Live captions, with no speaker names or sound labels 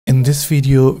In this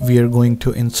video, we are going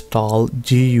to install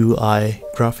GUI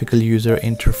graphical user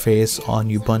interface on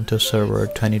Ubuntu server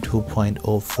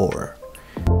 22.04.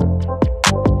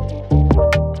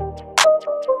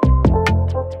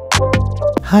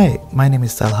 Hi, my name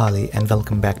is Salhali and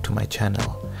welcome back to my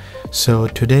channel. So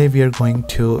today we are going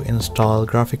to install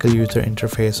graphical user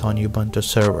interface on Ubuntu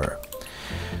server.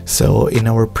 So in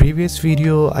our previous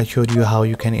video, I showed you how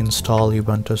you can install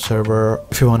Ubuntu server.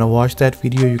 If you want to watch that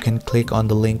video, you can click on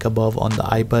the link above on the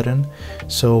I button.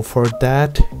 So for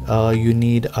that, you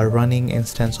need a running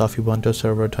instance of Ubuntu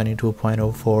server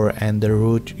 22.04 and the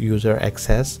root user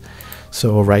access.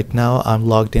 So right now I'm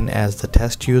logged in as the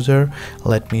test user.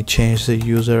 Let me change the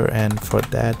user, and for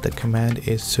that the command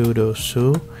is sudo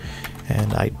su,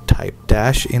 and I type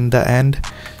dash in the end.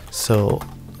 So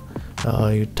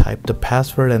you type the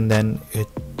password and then it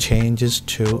changes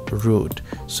to root.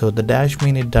 So the dash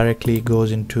means it directly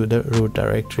goes into the root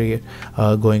directory,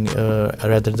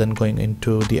 rather than going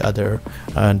into the other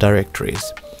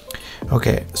directories.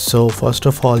 Okay, so first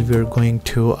of all, we're going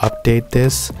to update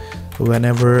this.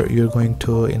 Whenever you're going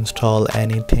to install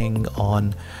anything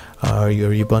on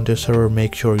your Ubuntu server,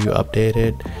 make sure you update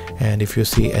it, and if you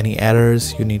see any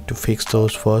errors, you need to fix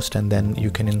those first, and then you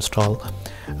can install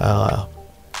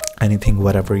anything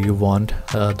whatever you want,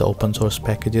 the open source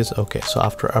packages. Okay, so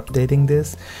after updating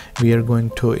this, we are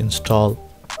going to install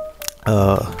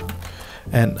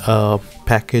a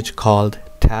package called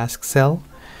task cell.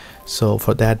 So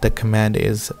for that, the command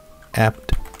is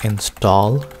apt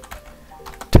install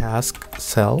task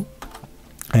cell,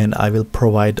 and I will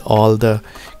provide all the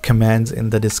commands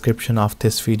in the description of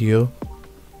this video,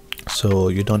 so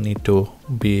you don't need to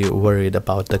be worried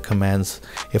about the commands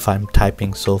if I'm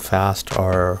typing so fast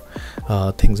or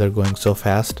things are going so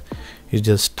fast. You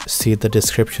just see the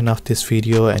description of this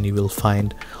video and you will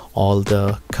find all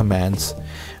the commands.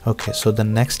 Okay, so the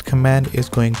next command is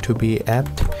going to be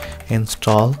apt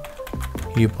install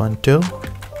Ubuntu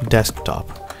desktop.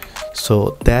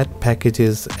 So that package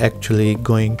is actually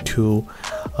going to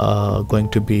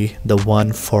be the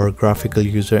one for graphical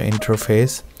user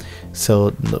interface.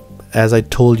 So as I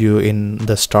told you in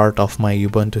the start of my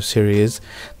Ubuntu series,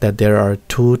 that there are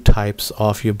two types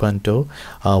of Ubuntu.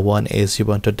 One is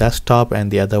Ubuntu desktop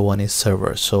and the other one is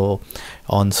server. So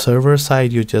on server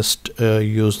side, you just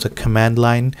use the command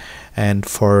line, and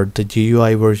for the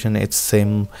GUI version, it's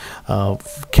same,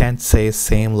 can't say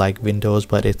same like Windows,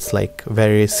 but it's like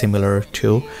very similar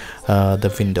to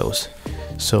the Windows.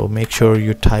 So make sure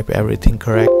you type everything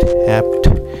correct. Apt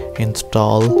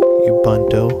install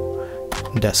Ubuntu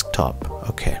desktop.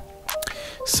 Okay,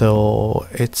 so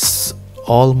it's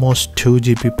almost 2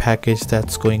 GB package.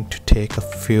 That's going to take a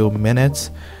few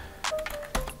minutes.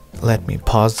 Let me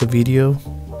pause the video.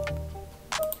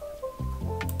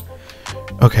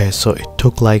 Okay, so it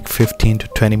took like 15 to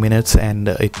 20 minutes, and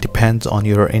it depends on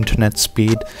your internet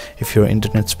speed. If your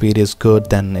internet speed is good,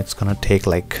 then it's gonna take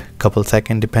like a couple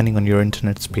seconds depending on your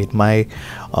internet speed. My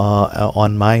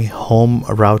on my home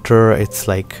router, it's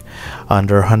like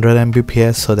under 100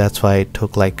 Mbps, so that's why it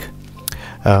took like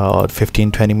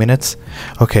 15-20 minutes.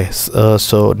 Okay,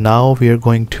 so now we are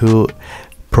going to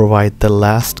provide the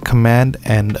last command,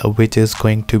 and which is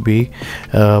going to be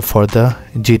for the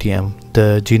GDM,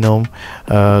 the gnome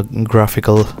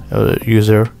graphical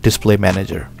user display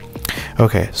manager.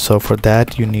 Okay, so for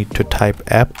that you need to type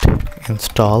apt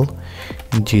install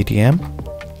GDM,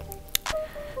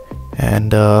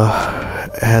 and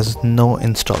has no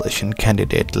installation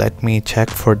candidate. Let me check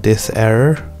for this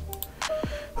error.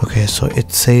 Okay, so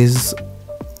it says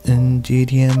in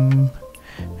GDM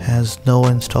has no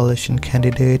installation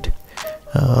candidate,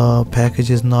 package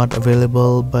is not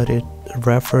available, but it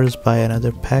refers by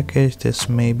another package. This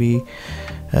may be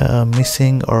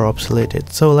missing or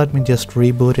obsoleted. So let me just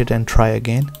reboot it and try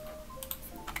again.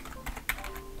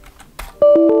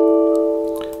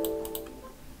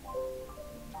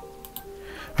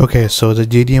 Okay, so the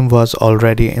GDM was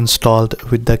already installed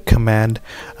with the command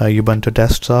Ubuntu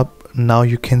desktop. Now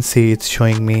you can see it's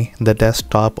showing me the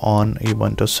desktop on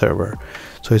Ubuntu server.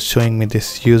 So it's showing me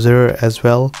this user as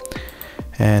well,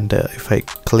 and if I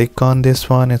click on this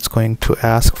one, it's going to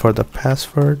ask for the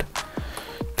password.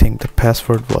 I think the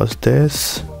password was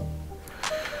this.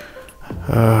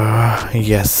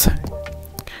 Yes,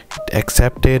 it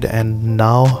accepted, and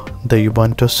now the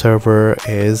Ubuntu server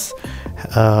is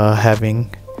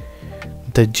having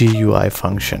the GUI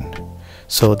function.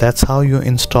 So that's how you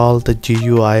install the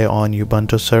GUI on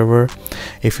Ubuntu server.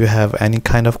 If you have any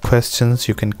kind of questions,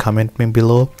 you can comment me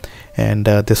below, and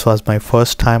this was my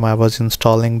first time I was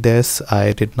installing this.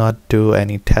 I did not do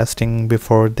any testing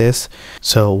before this,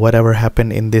 so whatever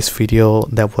happened in this video,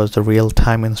 that was the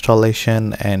real-time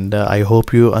installation, and I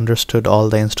hope you understood all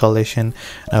the installation.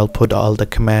 I'll put all the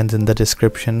commands in the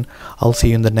description. I'll see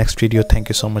you in the next video. Thank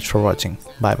you so much for watching.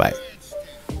 Bye bye.